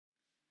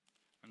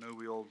know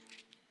we all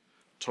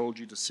told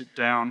you to sit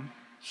down,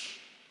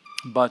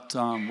 but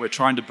we're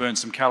trying to burn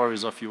some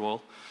calories off you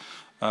all,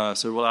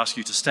 so we'll ask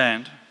you to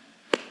stand.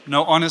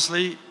 No,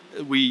 honestly,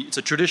 it's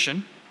a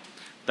tradition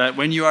that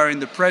when you are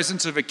in the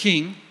presence of a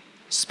king,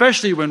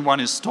 especially when one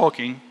is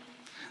talking,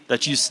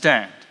 that you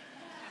stand.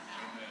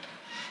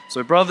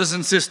 So brothers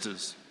and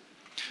sisters,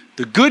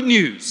 the good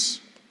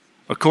news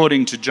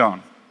according to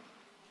John.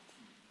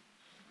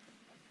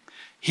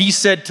 He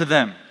said to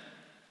them,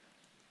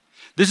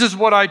 "This is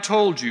what I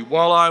told you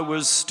while I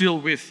was still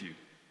with you.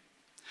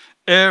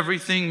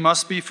 Everything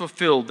must be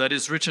fulfilled that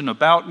is written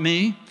about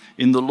me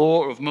in the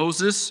law of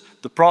Moses,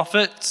 the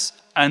prophets,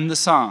 and the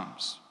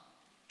Psalms."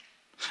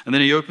 And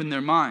then he opened their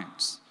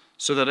minds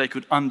so that they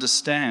could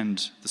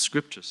understand the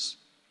scriptures.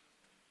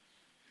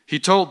 He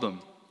told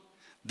them,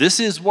 "This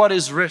is what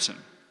is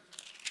written.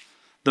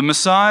 The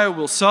Messiah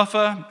will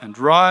suffer and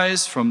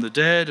rise from the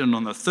dead, and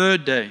on the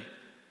third day,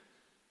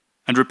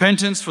 and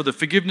repentance for the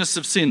forgiveness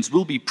of sins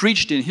will be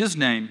preached in his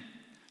name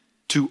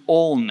to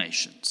all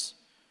nations,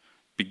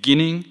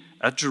 beginning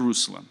at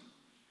Jerusalem.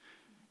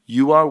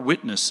 You are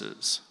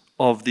witnesses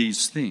of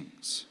these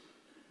things.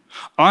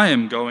 I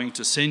am going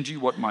to send you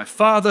what my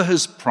Father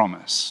has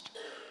promised,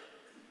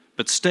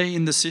 but stay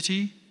in the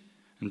city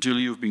until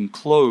you have been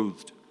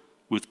clothed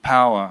with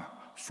power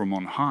from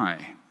on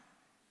high."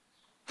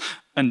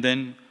 And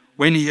then,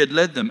 when he had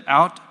led them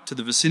out to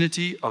the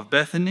vicinity of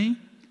Bethany,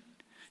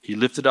 he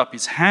lifted up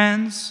his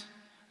hands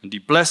and he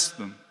blessed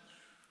them.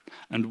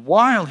 And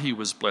while he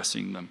was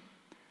blessing them,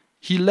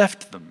 he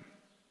left them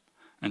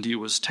and he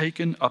was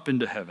taken up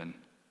into heaven.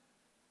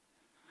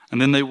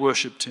 And then they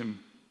worshipped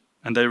him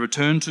and they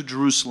returned to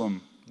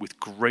Jerusalem with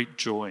great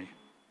joy.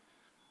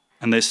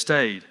 And they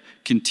stayed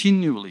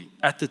continually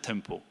at the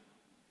temple,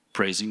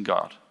 praising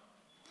God.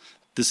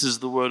 This is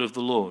the word of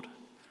the Lord.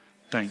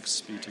 Thanks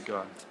be to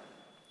God.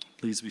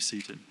 Please be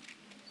seated.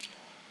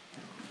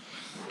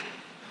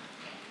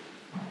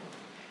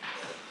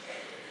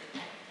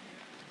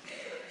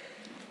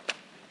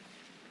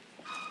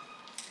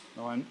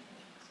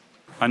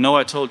 I know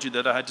I told you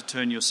that I had to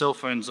turn your cell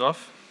phones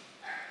off,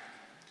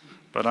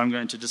 but I'm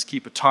going to just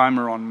keep a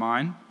timer on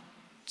mine.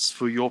 It's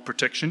for your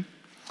protection.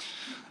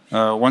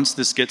 Once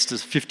this gets to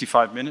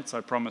 55 minutes,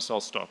 I promise I'll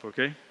stop,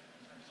 okay?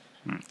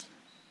 All right.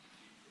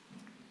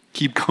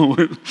 Keep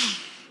going.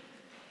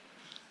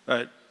 All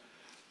right.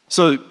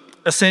 So,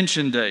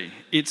 Ascension Day.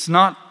 It's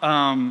not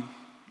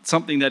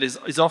something that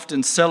is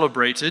often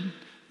celebrated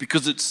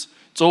because it's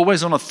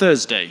always on a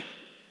Thursday,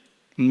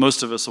 and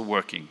most of us are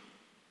working.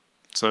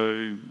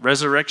 So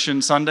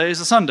Resurrection Sunday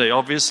is a Sunday,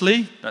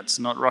 obviously. That's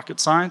not rocket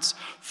science.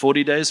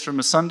 40 days from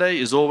a Sunday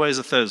is always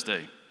a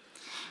Thursday.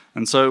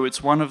 And so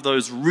it's one of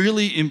those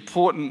really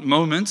important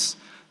moments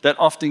that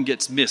often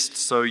gets missed.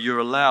 So you're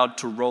allowed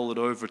to roll it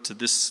over to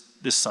this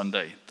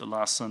Sunday, the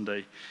last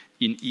Sunday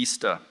in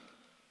Easter.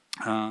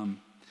 And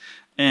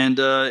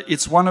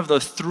it's one of the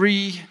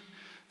three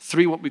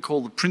what we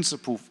call the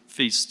principal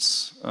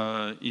feasts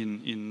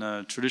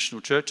in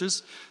traditional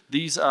churches.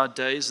 These are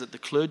days that the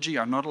clergy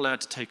are not allowed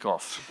to take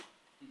off.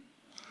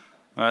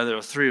 There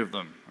are three of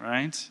them,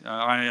 right?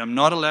 I am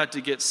not allowed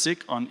to get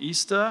sick on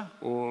Easter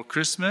or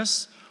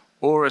Christmas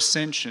or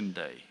Ascension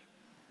Day.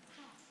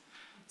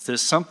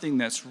 There's something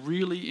that's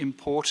really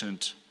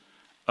important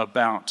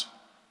about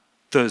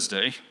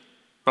Thursday,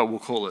 but we'll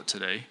call it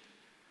today.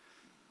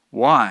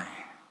 Why?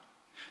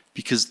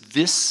 Because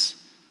this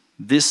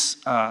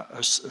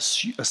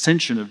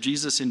ascension of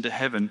Jesus into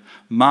heaven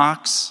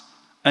marks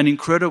an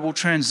incredible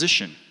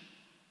transition.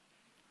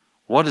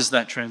 What is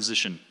that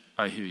transition,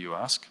 I hear you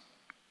ask?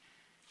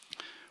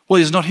 Well,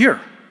 he's not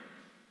here.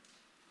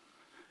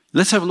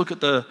 Let's have a look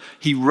at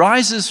he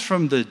rises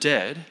from the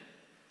dead,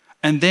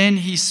 and then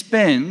he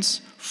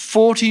spends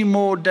 40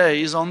 more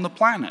days on the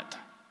planet.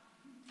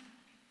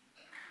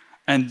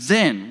 And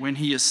then, when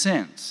he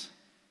ascends,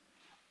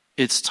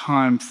 it's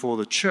time for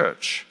the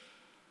church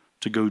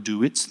to go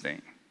do its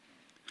thing.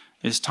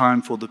 It's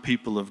time for the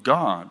people of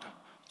God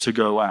to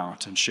go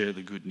out and share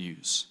the good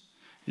news.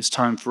 It's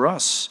time for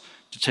us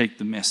to take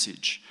the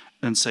message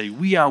and say,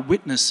 we are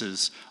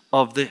witnesses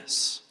of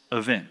this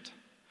event.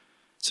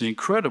 It's an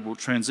incredible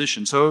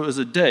transition. So it was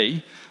a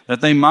day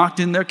that they marked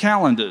in their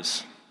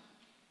calendars.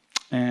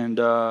 And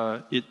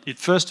it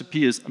first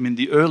appears,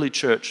 the early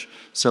church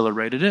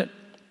celebrated it,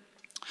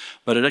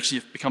 but it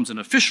actually becomes an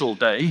official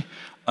day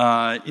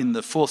in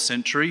the 4th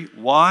century.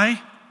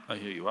 Why? I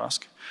hear you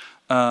ask.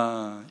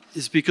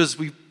 Is because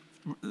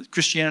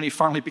Christianity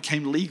finally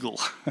became legal.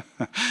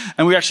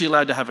 And we were actually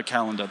allowed to have a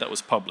calendar that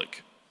was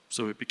public.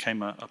 So it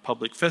became a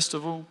public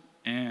festival,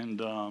 and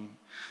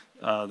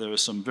there were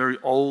some very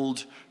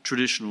old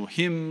traditional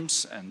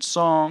hymns and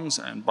songs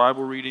and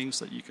Bible readings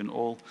that you can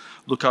all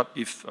look up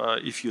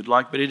if you'd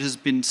like. But it has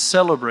been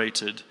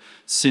celebrated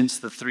since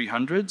the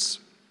 300s.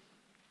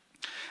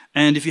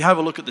 And if you have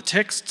a look at the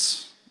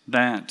texts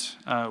that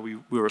we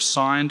were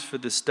assigned for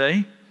this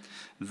day,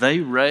 they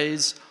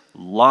raise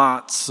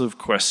lots of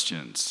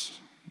questions.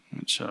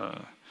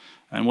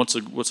 And what's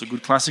a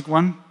good classic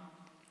one?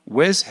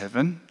 Where's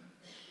heaven?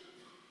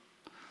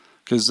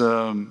 Because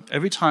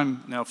every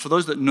time, now for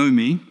those that know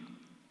me,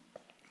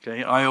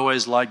 okay, I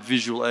always like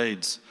visual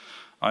aids.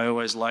 I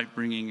always like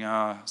bringing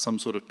some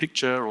sort of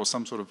picture or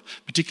some sort of,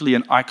 particularly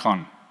an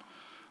icon.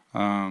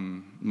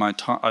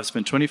 I've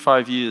spent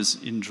 25 years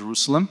in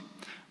Jerusalem,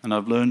 and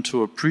I've learned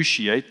to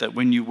appreciate that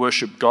when you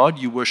worship God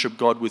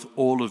with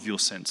all of your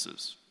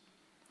senses.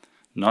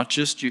 Not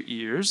just your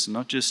ears,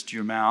 not just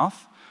your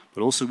mouth,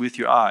 but also with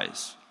your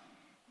eyes,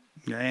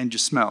 okay, and your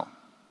smell,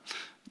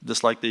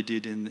 just like they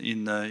did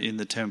in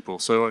the temple.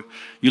 So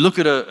you look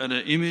at an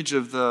image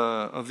of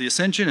the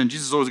Ascension, and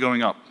Jesus is always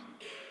going up.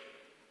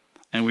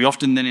 And we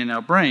often then in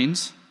our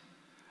brains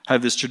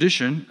have this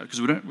tradition,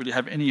 because we don't really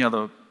have any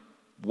other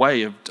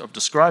way of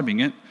describing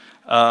it,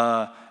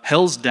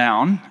 hell's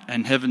down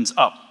and heaven's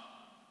up.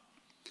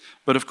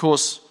 But of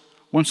course,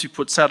 once we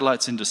put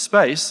satellites into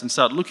space and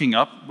start looking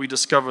up, we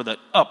discover that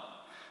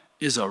up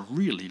is a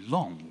really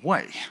long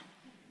way.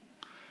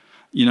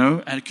 You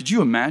know, and could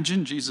you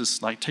imagine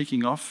Jesus like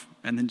taking off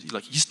and then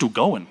like he's still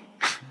going,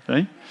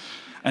 okay?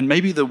 And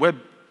maybe the Webb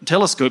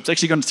telescope's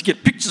actually going to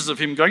get pictures of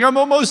him going, I'm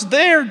almost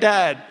there,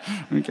 Dad,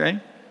 okay?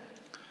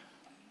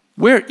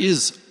 Where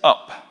is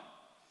up?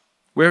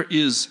 Where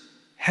is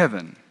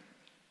heaven?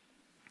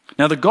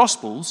 Now the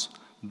Gospels,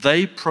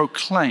 they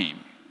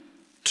proclaim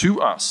to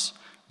us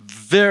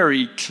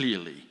very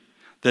clearly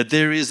that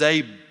there is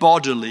a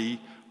bodily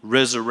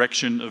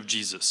resurrection of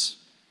Jesus.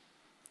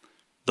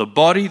 The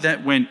body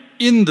that went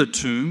in the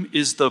tomb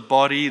is the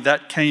body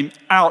that came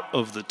out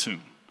of the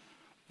tomb.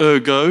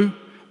 Ergo,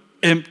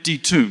 empty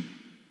tomb.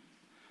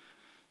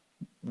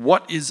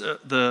 What is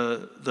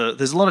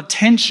there's a lot of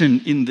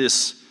tension in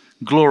this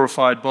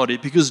glorified body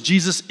because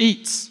Jesus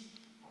eats.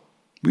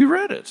 We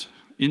read it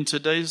in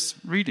today's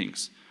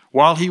readings.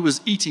 While he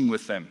was eating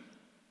with them.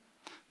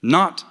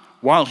 Not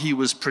while he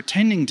was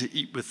pretending to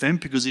eat with them,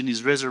 because in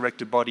his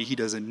resurrected body he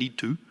doesn't need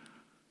to.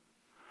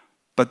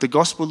 But the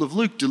Gospel of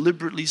Luke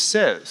deliberately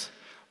says,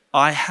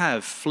 I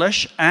have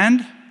flesh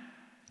and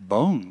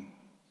bone.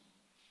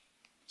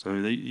 So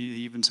he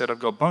even said, I've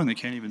got bone. They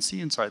can't even see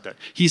inside that.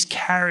 He's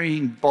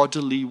carrying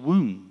bodily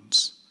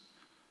wounds.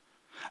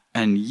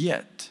 And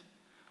yet,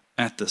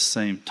 at the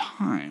same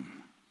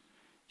time,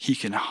 he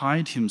can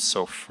hide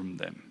himself from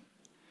them.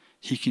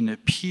 He can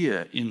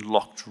appear in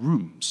locked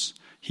rooms.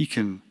 He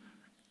can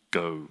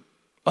go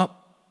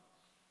up.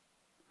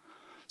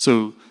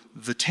 So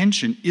the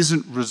tension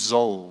isn't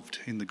resolved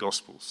in the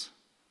Gospels.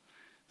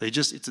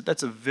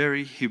 That's a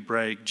very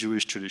Hebraic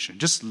Jewish tradition.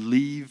 Just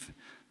leave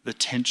the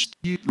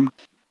tension.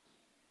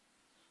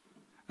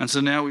 And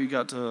so now you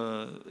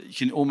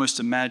can almost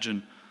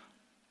imagine,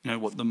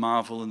 what the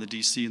Marvel and the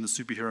DC and the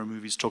superhero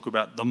movies talk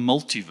about, the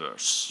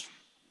multiverse,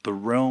 the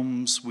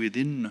realms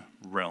within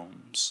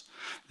realms.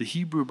 The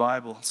Hebrew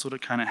Bible sort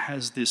of kind of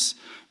has this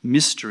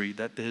mystery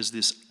that there's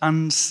this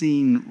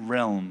unseen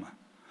realm,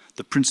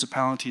 the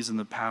principalities and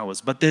the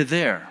powers, but they're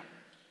there.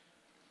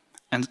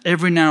 And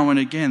every now and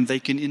again they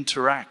can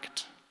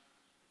interact.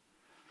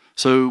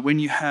 So when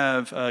you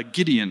have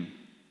Gideon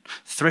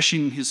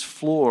threshing his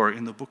floor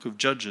in the book of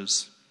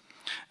Judges,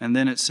 and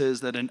then it says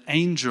that an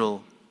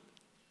angel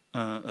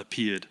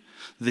appeared.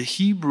 The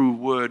Hebrew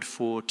word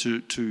for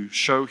to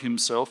show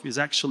himself is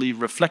actually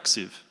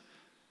reflexive.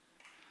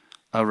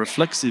 A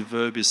reflexive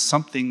verb is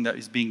something that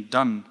is being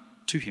done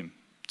to him.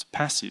 It's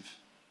passive.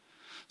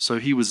 So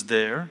he was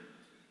there,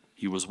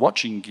 he was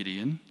watching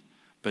Gideon,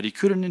 but he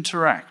couldn't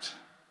interact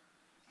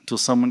until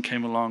someone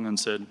came along and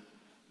said,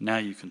 now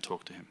you can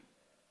talk to him.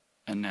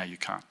 And now you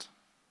can't.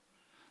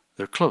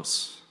 They're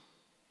close.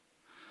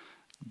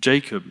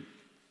 Jacob,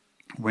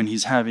 when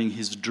he's having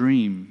his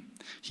dream,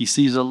 he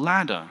sees a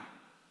ladder.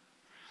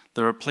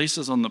 There are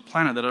places on the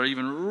planet that are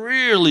even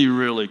really,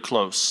 really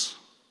close.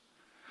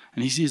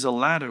 And he sees a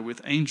ladder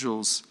with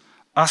angels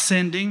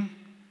ascending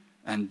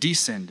and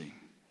descending.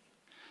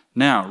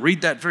 Now,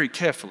 read that very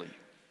carefully.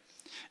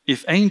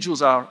 If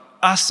angels are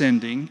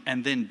ascending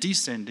and then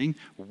descending,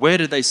 where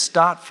do they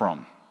start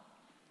from?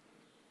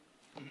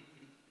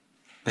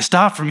 They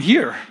start from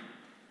here.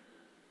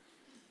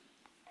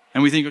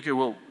 And we think, okay,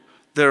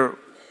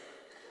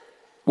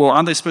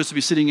 aren't they supposed to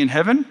be sitting in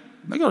heaven?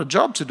 They've got a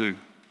job to do.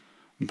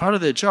 And part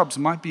of their jobs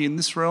might be in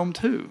this realm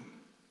too.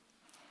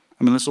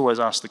 I mean, let's always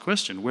ask the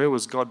question, where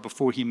was God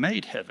before he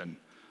made heaven?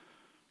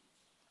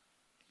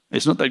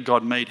 It's not that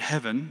God made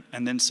heaven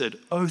and then said,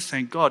 oh,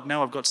 thank God,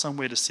 now I've got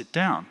somewhere to sit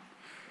down.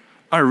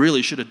 I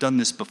really should have done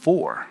this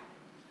before.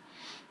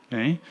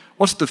 Okay?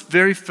 What's the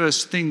very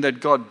first thing that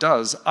God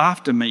does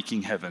after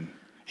making heaven?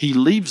 He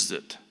leaves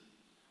it.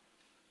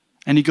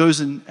 And he goes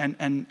and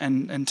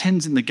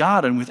tends in the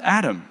garden with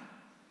Adam.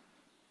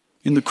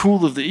 In the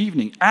cool of the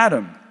evening,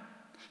 Adam,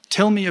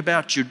 tell me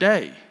about your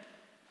day.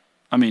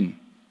 I mean,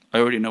 I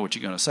already know what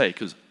you're going to say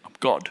because I'm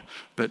God,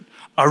 but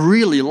I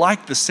really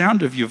like the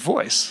sound of your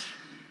voice.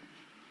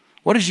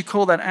 What did you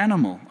call that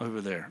animal over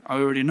there? I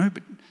already know,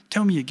 but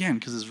tell me again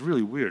because it's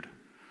really weird.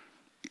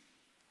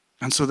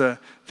 And so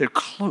they're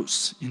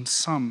close in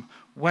some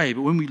way,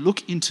 but when we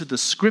look into the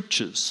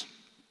scriptures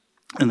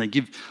and they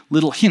give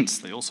little hints,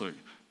 they also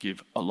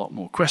give a lot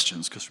more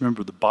questions because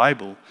remember the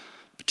Bible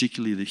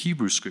particularly the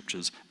Hebrew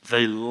scriptures,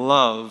 they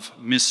love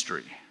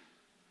mystery.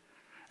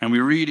 And we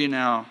read in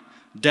our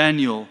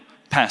Daniel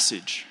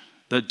passage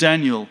that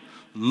Daniel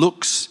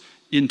looks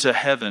into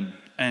heaven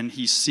and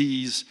he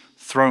sees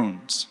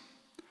thrones.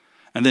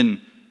 And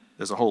then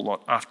there's a whole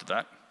lot after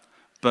that.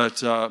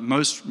 But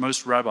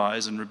most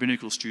rabbis and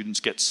rabbinical students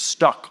get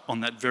stuck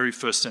on that very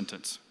first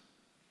sentence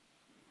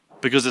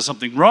because there's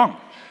something wrong.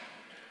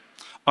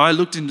 I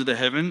looked into the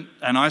heaven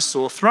and I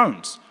saw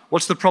thrones.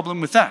 What's the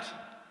problem with that?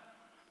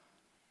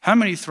 How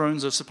many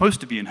thrones are supposed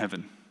to be in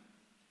heaven?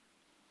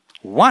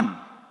 One.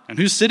 And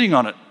who's sitting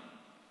on it?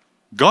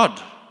 God.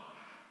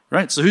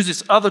 Right? So who's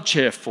this other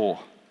chair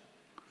for?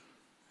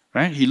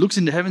 Right? He looks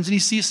into heavens and he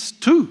sees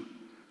two.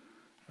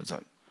 It's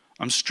like,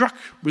 I'm struck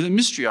with a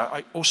mystery.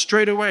 Or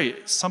straight away,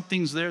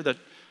 something's there that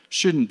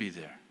shouldn't be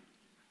there.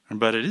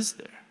 But it is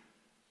there.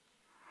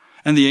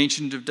 And the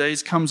Ancient of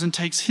Days comes and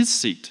takes his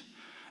seat.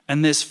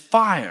 And there's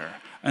fire.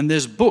 And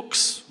there's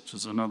books, which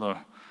is another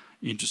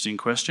interesting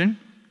question.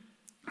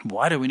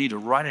 Why do we need to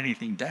write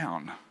anything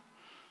down?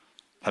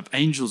 Have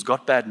angels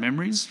got bad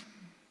memories?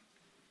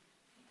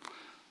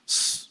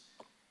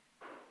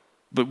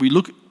 But we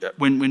look,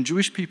 when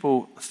Jewish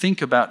people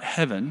think about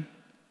heaven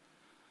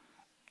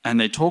and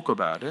they talk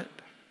about it,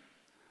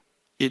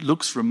 it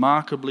looks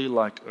remarkably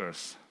like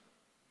earth.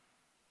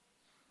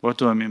 What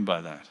do I mean by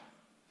that?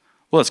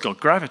 Well, it's got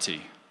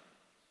gravity.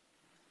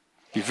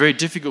 It'd be very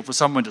difficult for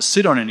someone to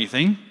sit on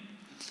anything.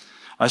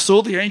 I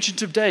saw the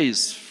Ancient of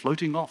Days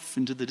floating off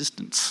into the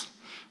distance.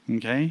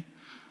 Okay?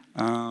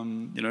 Or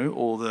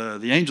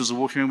the angels are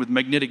walking around with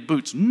magnetic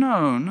boots.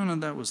 No, none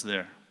of that was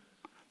there.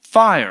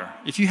 Fire.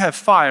 If you have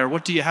fire,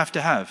 what do you have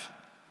to have?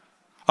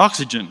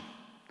 Oxygen,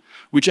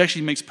 which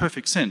actually makes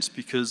perfect sense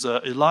because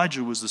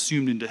Elijah was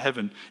assumed into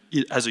heaven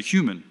as a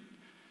human.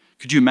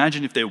 Could you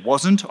imagine if there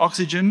wasn't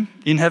oxygen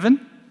in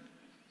heaven?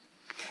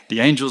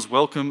 The angels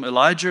welcome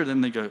Elijah,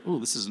 then they go, oh,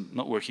 this is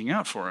not working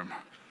out for him.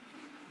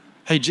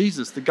 Hey,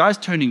 Jesus, the guy's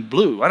turning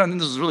blue. I don't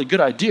think this is a really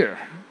good idea.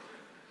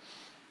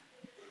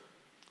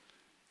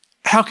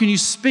 How can you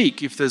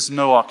speak if there's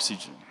no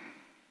oxygen?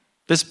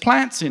 There's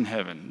plants in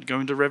heaven. You go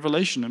into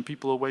Revelation and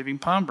people are waving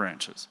palm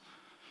branches.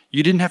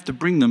 You didn't have to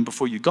bring them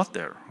before you got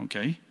there,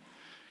 okay?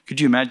 Could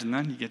you imagine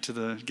that? You get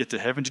to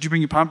heaven. Did you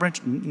bring your palm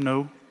branch?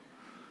 No.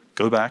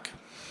 Go back.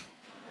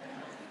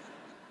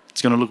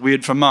 It's going to look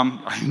weird for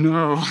Mum. I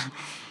know.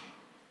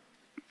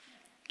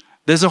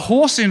 There's a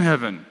horse in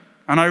heaven.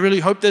 And I really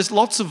hope there's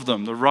lots of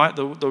them. The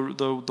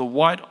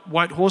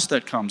white horse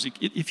that comes.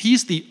 If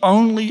he's the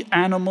only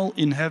animal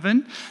in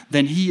heaven,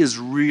 then he is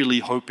really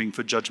hoping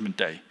for Judgment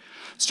Day,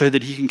 so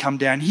that he can come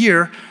down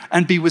here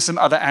and be with some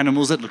other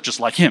animals that look just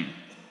like him.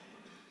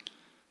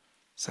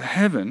 So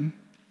heaven,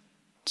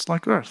 it's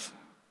like earth.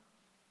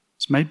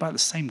 It's made by the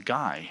same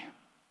guy.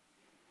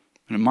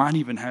 And it might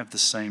even have the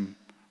same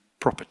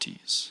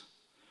properties.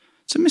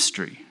 It's a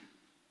mystery.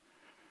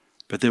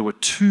 But there were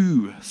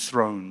two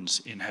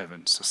thrones in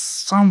heaven. So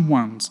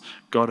someone's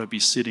got to be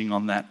sitting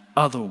on that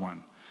other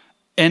one.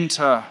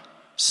 Enter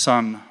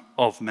Son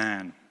of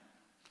Man.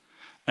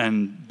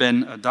 And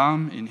Ben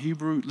Adam in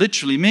Hebrew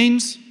literally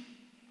means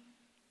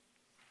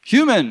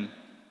human.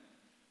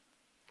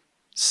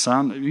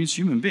 Son, it means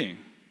human being.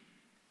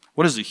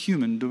 What is a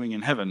human doing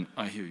in heaven,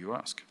 I hear you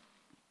ask?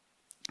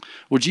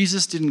 Well,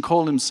 Jesus didn't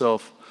call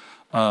himself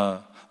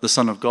the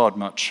Son of God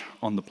much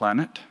on the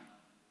planet.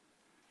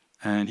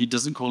 And he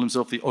doesn't call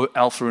himself the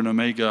Alpha and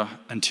Omega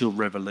until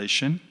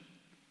Revelation.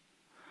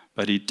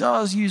 But he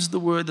does use the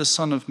word the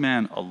Son of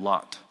Man a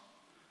lot.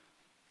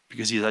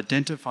 Because he's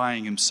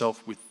identifying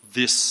himself with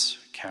this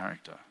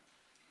character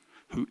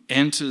who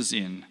enters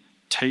in,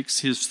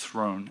 takes his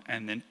throne,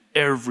 and then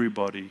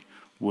everybody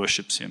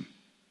worships him.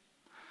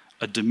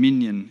 A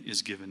dominion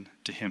is given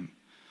to him.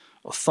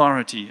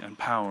 Authority and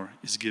power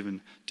is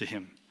given to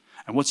him.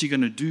 And what's he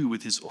going to do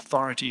with his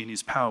authority and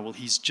his power? Well,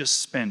 he's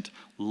just spent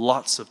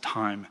lots of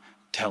time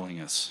telling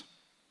us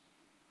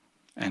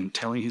and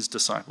telling his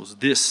disciples,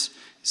 this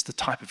is the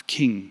type of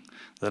king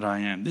that I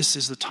am. This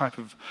is the type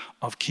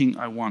of king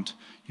I want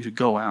you to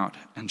go out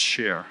and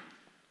share.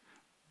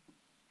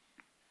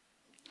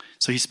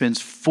 So he spends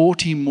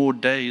 40 more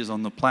days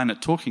on the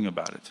planet talking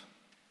about it.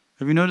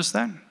 Have you noticed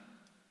that?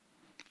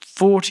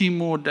 40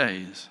 more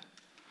days.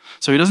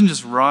 So he doesn't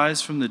just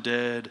rise from the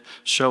dead,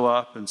 show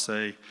up and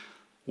say,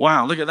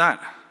 wow, look at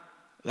that.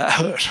 That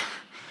hurt.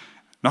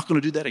 Not going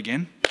to do that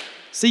again.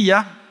 See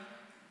ya.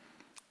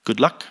 Good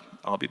luck.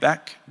 I'll be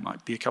back.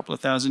 Might be a couple of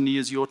thousand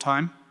years your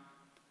time.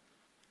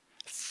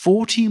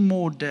 40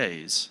 more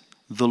days,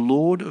 the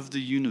Lord of the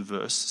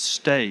universe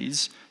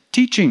stays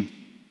teaching.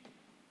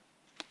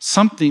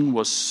 Something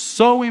was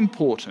so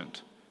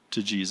important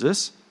to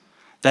Jesus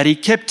that he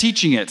kept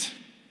teaching it.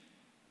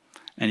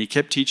 And he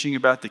kept teaching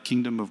about the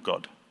kingdom of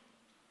God.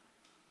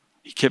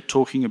 He kept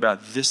talking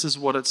about this is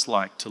what it's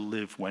like to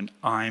live when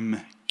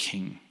I'm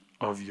king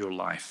of your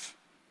life.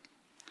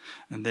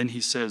 And then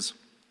he says,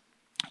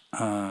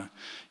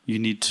 you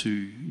need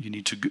to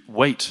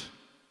wait.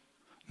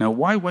 Now,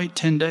 why wait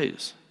 10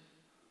 days?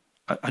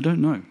 I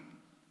don't know.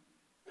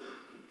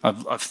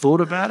 I've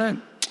thought about it.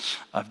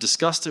 I've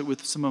discussed it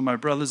with some of my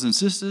brothers and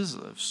sisters.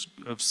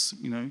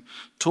 I've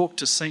talked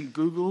to Saint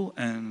Google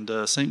and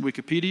Saint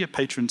Wikipedia,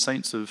 patron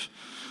saints of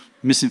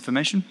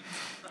misinformation.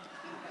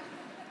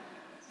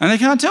 And they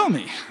can't tell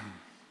me.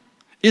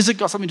 Is it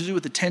got something to do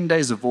with the 10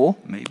 days of awe?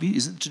 Maybe.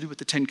 Is it to do with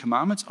the 10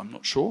 commandments? I'm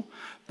not sure.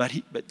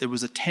 But there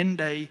was a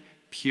 10-day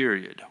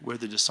period where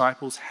the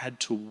disciples had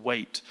to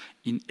wait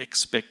in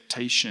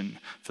expectation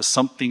for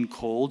something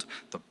called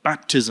the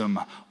baptism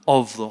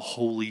of the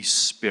Holy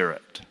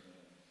Spirit.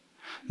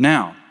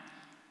 Now,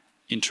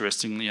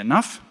 interestingly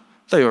enough,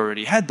 they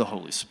already had the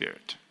Holy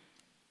Spirit.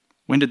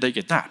 When did they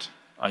get that?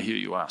 I hear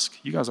you ask.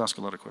 You guys ask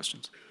a lot of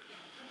questions.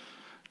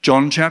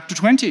 John chapter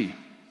 20.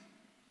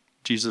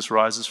 Jesus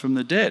rises from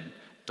the dead,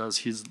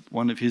 does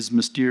one of his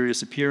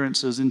mysterious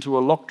appearances into a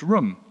locked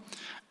room.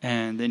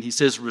 And then he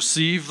says,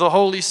 receive the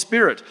Holy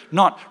Spirit.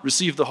 Not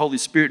receive the Holy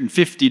Spirit in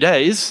 50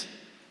 days.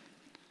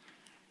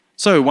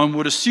 So one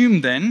would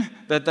assume then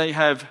that they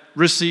have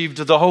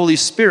received the Holy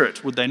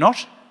Spirit, would they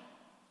not?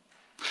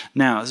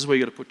 Now, this is where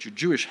you got to put your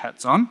Jewish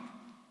hats on.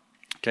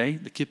 Okay,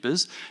 the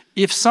kippers.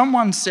 If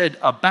someone said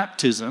a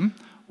baptism,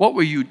 what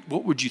would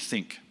you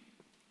think?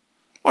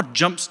 What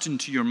jumps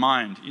into your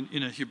mind,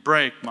 in a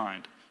Hebraic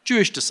mind?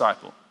 Jewish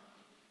disciple.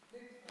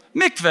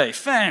 Mikveh,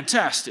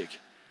 fantastic.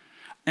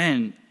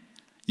 And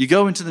you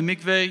go into the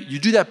mikveh, you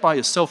do that by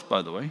yourself,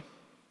 by the way,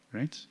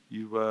 right?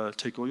 You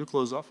take all your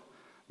clothes off.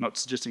 I'm not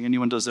suggesting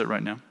anyone does that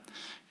right now.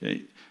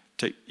 Okay?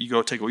 You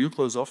go take all your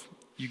clothes off.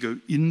 You go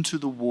into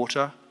the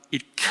water.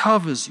 It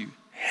covers you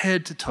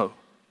head to toe.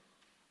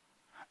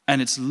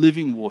 And it's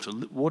living water.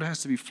 Water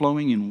has to be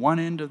flowing in one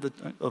end of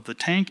the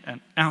tank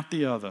and out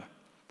the other.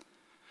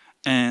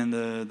 And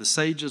the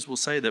sages will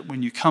say that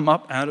when you come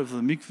up out of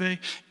the mikveh,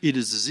 it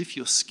is as if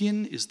your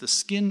skin is the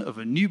skin of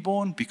a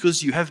newborn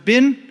because you have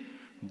been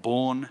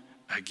born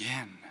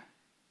again.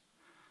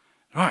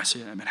 All right, so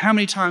how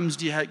many times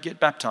do you get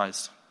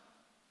baptized?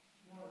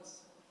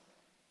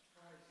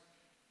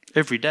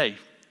 Every day.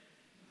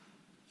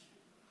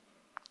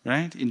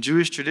 Right? In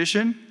Jewish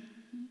tradition,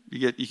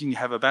 you can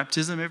have a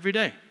baptism every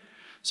day.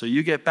 So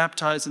you get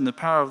baptized in the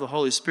power of the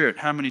Holy Spirit.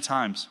 How many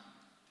times?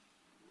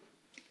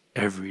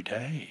 Every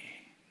day.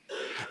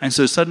 And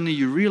so suddenly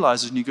you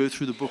realize as you go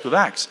through the book of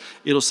Acts,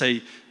 it'll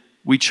say,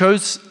 we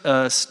chose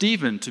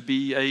Stephen to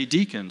be a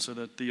deacon so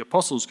that the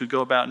apostles could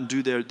go about and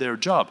do their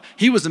job.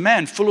 He was a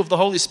man full of the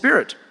Holy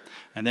Spirit.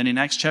 And then in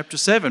Acts chapter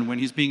 7, when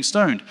he's being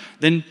stoned,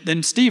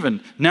 then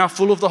Stephen, now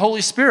full of the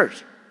Holy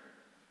Spirit,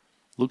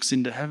 looks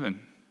into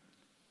heaven.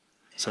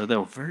 So they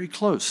were very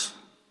close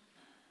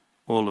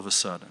all of a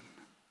sudden.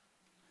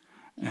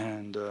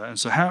 And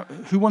so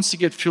who wants to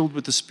get filled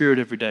with the Spirit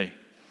every day?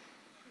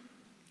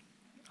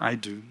 I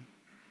do.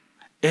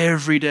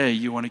 Every day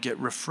you want to get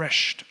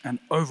refreshed and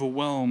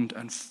overwhelmed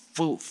and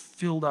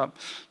filled up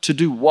to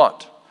do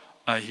what?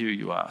 I hear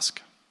you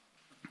ask.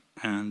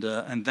 And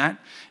that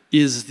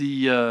is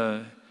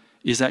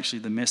actually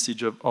the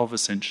message of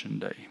Ascension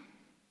Day.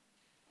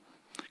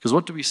 Because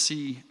what do we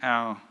see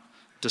our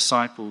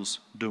disciples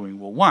doing?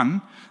 Well,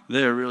 one,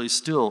 they're really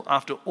still,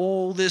 after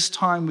all this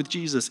time with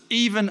Jesus,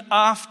 even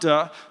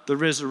after the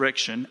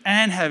resurrection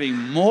and having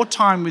more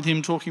time with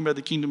him talking about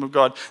the kingdom of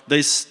God,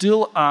 they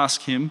still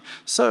ask him,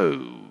 so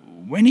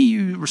when are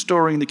you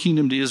restoring the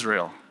kingdom to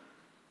Israel?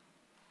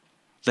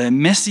 Their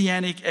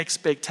messianic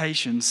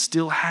expectations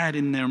still had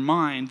in their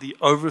mind the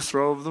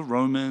overthrow of the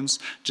Romans,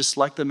 just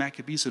like the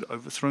Maccabees had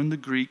overthrown the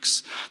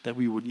Greeks, that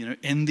we would,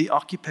 end the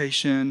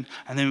occupation,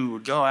 and then we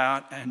would go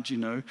out and,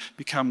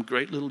 become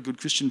great little good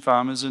Christian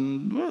farmers,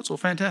 and it's all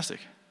fantastic.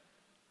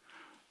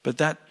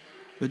 But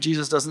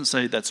Jesus doesn't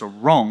say that's a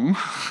wrong.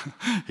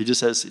 He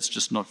just says it's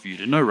just not for you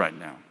to know right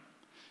now.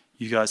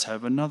 You guys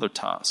have another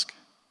task.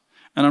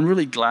 And I'm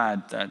really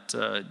glad that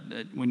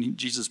when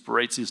Jesus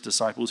berates his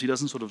disciples, he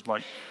doesn't sort of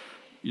like,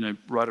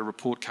 write a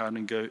report card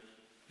and go,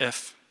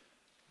 F,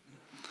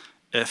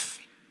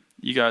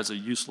 you guys are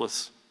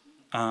useless.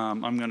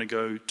 I'm going to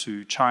go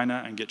to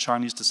China and get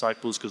Chinese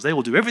disciples because they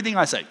will do everything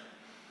I say.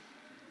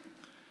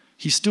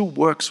 He still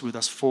works with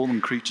us fallen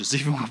creatures,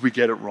 even when we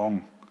get it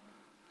wrong.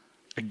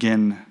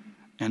 Again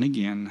and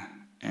again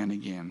and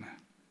again.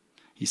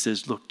 He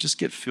says, look, just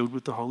get filled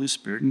with the Holy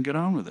Spirit and get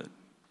on with it.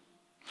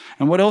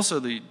 And what else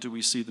do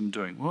we see them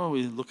doing? Well,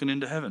 we're looking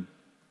into heaven.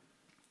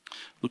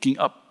 Looking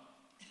up.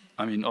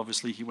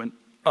 Obviously he went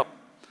up.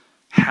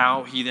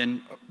 How he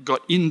then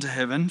got into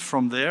heaven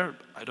from there,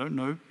 I don't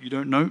know. You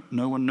don't know.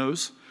 No one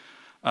knows.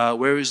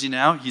 Where is he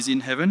now? He's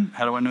in heaven.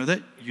 How do I know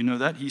that? You know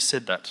that. He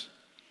said that.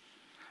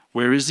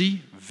 Where is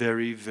he?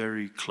 Very,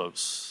 very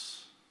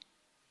close.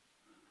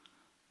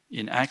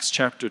 In Acts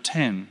chapter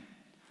 10,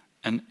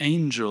 an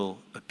angel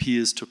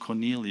appears to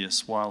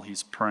Cornelius while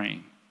he's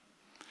praying.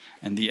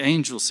 And the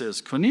angel says,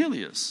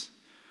 Cornelius,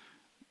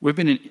 we've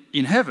been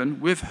in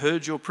heaven, we've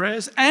heard your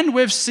prayers, and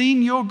we've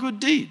seen your good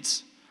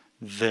deeds.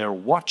 They're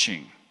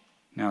watching.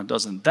 Now,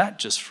 doesn't that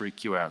just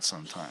freak you out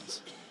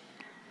sometimes?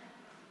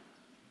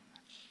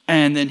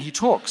 And then he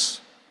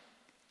talks.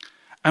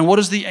 And what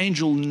does the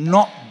angel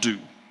not do?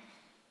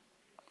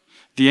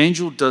 The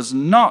angel does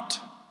not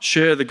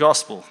share the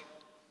gospel.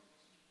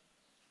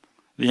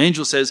 The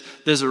angel says,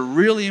 there's a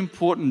really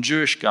important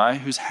Jewish guy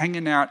who's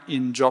hanging out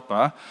in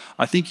Joppa.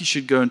 I think you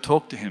should go and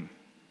talk to him.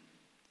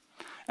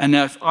 And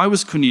now if I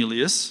was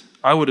Cornelius,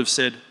 I would have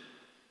said,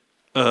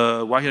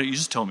 why can't you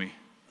just tell me?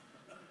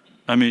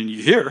 I mean,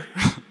 you're here.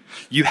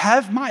 You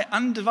have my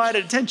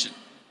undivided attention.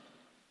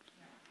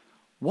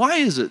 Why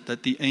is it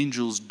that the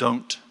angels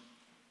don't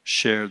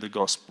share the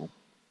gospel?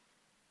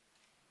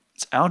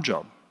 It's our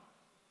job.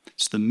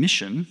 It's the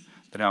mission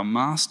that our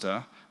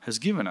master has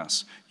given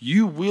us.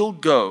 You will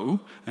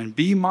go and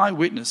be my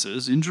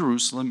witnesses in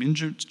Jerusalem, in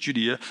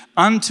Judea,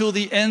 until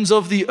the ends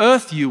of the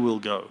earth you will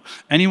go.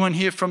 Anyone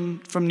here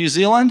from New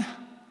Zealand?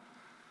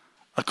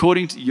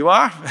 You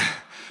are?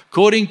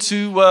 According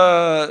to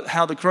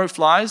how the crow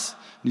flies,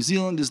 New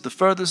Zealand is the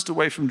furthest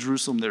away from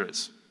Jerusalem there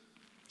is.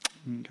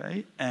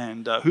 Okay,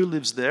 and who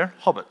lives there?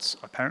 Hobbits,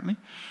 apparently.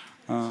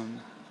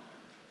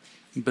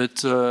 But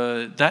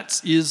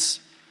that's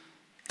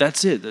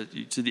it.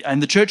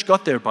 And the church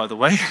got there, by the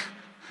way.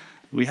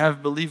 We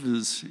have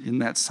believers in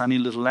that sunny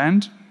little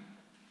land.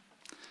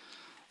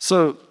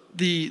 So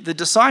the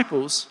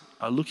disciples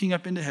are looking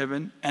up into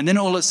heaven, and then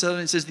all of a sudden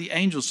it says the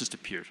angels just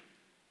appeared.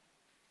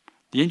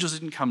 The angels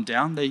didn't come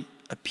down, they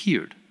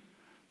appeared,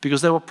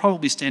 because they were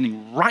probably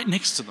standing right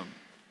next to them.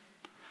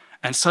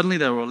 And suddenly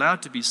they were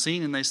allowed to be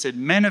seen, and they said,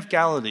 "Men of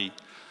Galilee,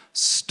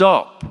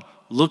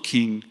 stop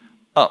looking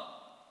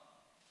up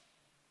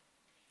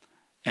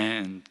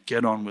and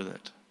get on with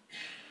it."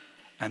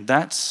 And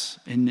that's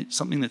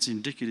something that's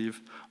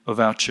indicative of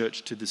our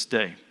church to this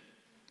day.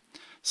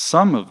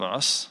 Some of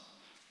us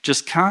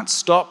just can't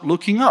stop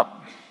looking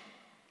up.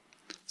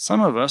 Some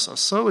of us are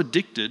so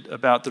addicted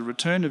about the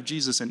return of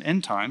Jesus and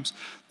end times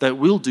that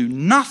we'll do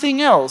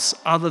nothing else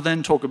other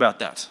than talk about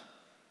that.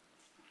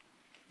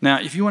 Now,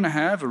 if you want to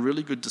have a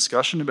really good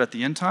discussion about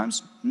the end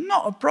times,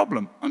 not a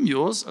problem. I'm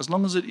yours, as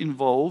long as it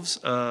involves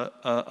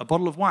a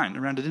bottle of wine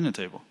around a dinner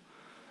table.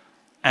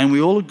 And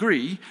we all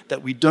agree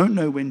that we don't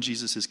know when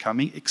Jesus is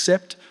coming,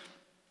 except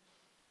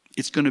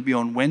it's going to be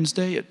on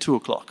Wednesday at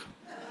 2:00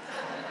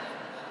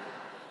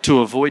 to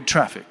avoid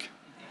traffic,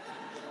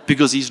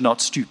 because he's not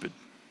stupid.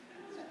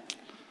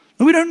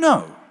 And we don't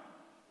know.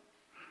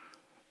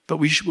 But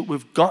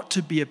we've got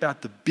to be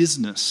about the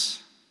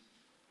business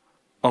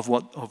of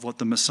what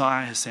the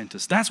Messiah has sent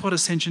us. That's what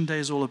Ascension Day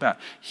is all about.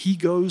 He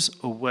goes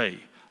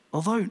away,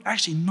 although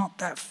actually not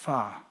that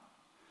far.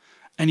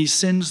 And he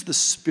sends the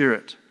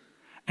Spirit.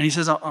 And he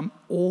says, I'm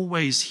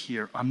always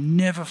here. I'm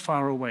never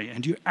far away.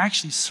 And you're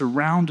actually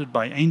surrounded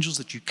by angels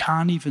that you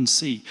can't even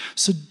see.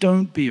 So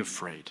don't be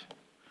afraid.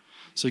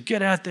 So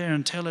get out there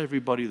and tell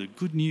everybody the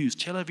good news.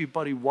 Tell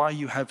everybody why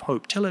you have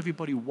hope. Tell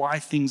everybody why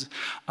things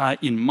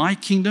in my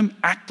kingdom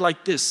act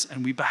like this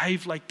and we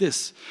behave like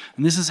this.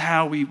 And this is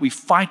how we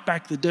fight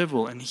back the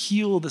devil and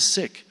heal the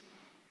sick.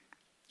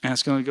 And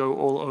it's going to go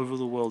all over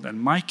the world. And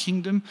my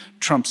kingdom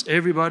trumps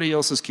everybody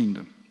else's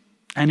kingdom.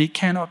 And it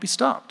cannot be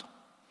stopped.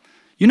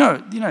 You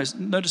know,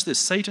 notice this.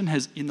 Satan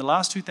has, in the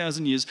last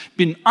 2,000 years,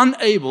 been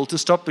unable to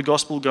stop the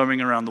gospel going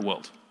around the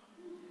world.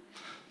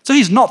 So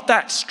he's not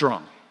that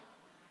strong.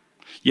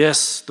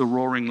 Yes, the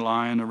roaring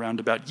lion around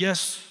about.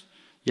 Yes,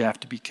 you have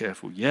to be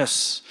careful.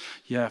 Yes,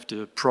 you have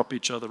to prop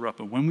each other up.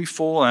 And when we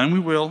fall, and we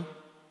will,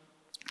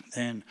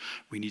 then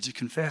we need to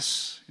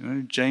confess.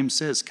 James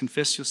says,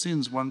 confess your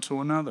sins one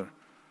to another.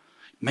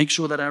 Make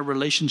sure that our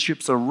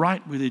relationships are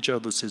right with each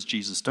other, says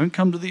Jesus. Don't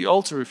come to the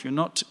altar if you're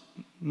not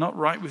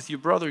right with your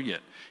brother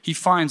yet. He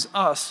finds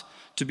us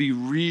to be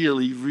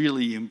really,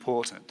 really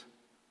important.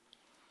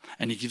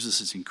 And he gives us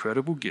this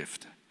incredible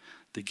gift,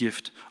 the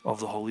gift of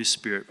the Holy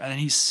Spirit. And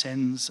he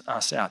sends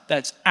us out.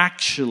 That's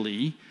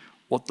actually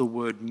what the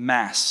word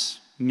mass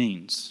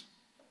means.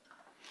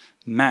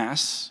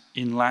 Mass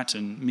in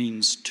Latin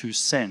means to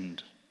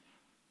send.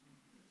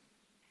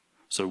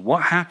 So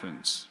what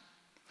happens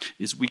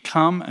is we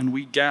come and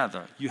we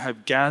gather. You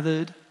have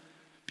gathered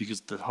because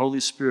the Holy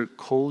Spirit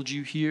called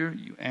you here.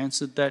 You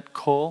answered that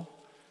call.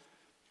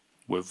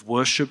 We've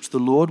worshipped the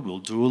Lord. We'll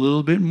do a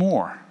little bit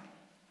more.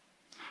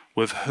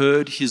 We've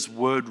heard his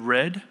word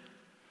read.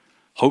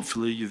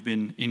 Hopefully you've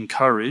been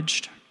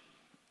encouraged.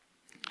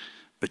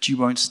 But you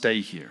won't stay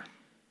here.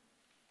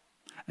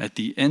 At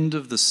the end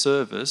of the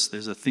service,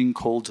 there's a thing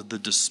called the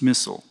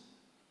dismissal.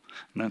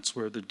 And that's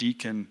where the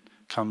deacon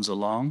comes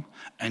along.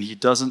 And he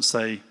doesn't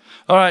say,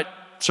 all right,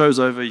 show's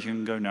over, you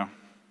can go now.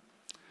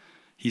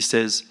 He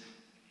says,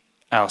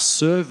 our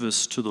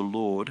service to the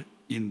Lord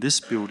in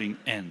this building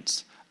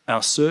ends.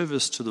 Our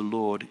service to the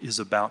Lord is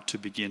about to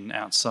begin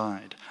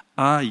outside.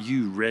 Are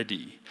you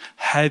ready?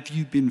 Have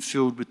you been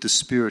filled with the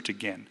Spirit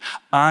again?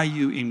 Are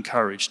you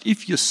encouraged?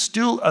 If you're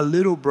still a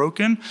little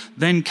broken,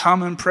 then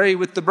come and pray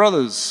with the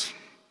brothers.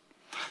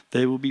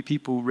 There will be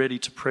people ready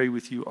to pray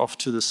with you off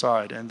to the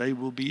side, and they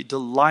will be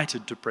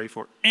delighted to pray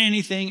for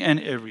anything and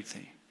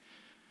everything.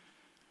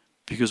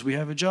 Because we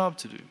have a job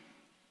to do.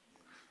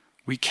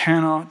 We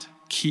cannot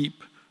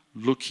keep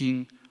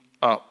looking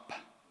up.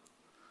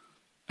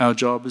 Our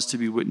job is to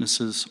be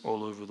witnesses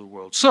all over the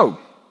world. So,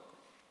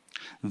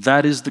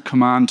 that is the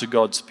command to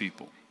God's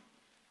people.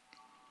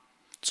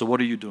 So what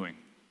are you doing?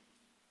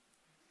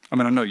 I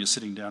mean, I know you're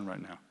sitting down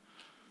right now,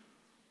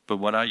 but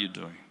what are you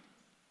doing?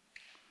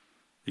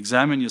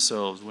 Examine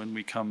yourselves when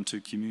we come to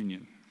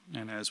communion,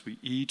 and as we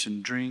eat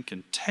and drink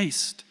and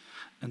taste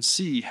and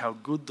see how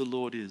good the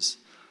Lord is,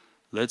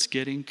 let's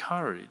get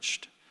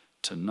encouraged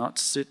to not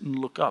sit and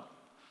look up,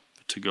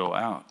 but to go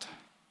out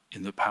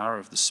in the power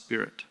of the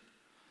Spirit,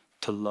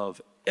 to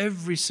love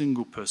every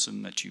single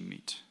person that you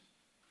meet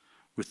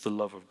with the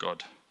love of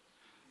God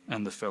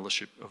and the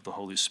fellowship of the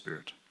Holy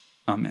Spirit.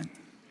 Amen.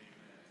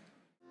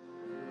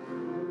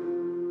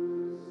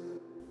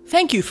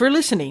 Thank you for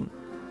listening.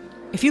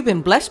 If you've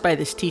been blessed by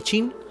this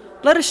teaching,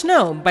 let us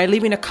know by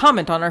leaving a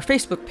comment on our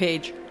Facebook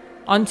page,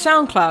 on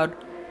SoundCloud,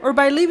 or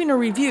by leaving a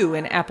review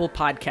in Apple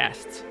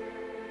Podcasts.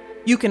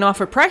 You can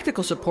offer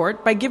practical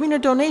support by giving a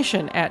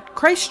donation at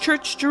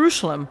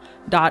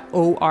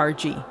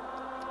christchurchjerusalem.org.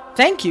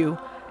 Thank you,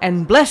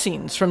 and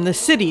blessings from the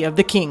City of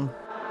the King.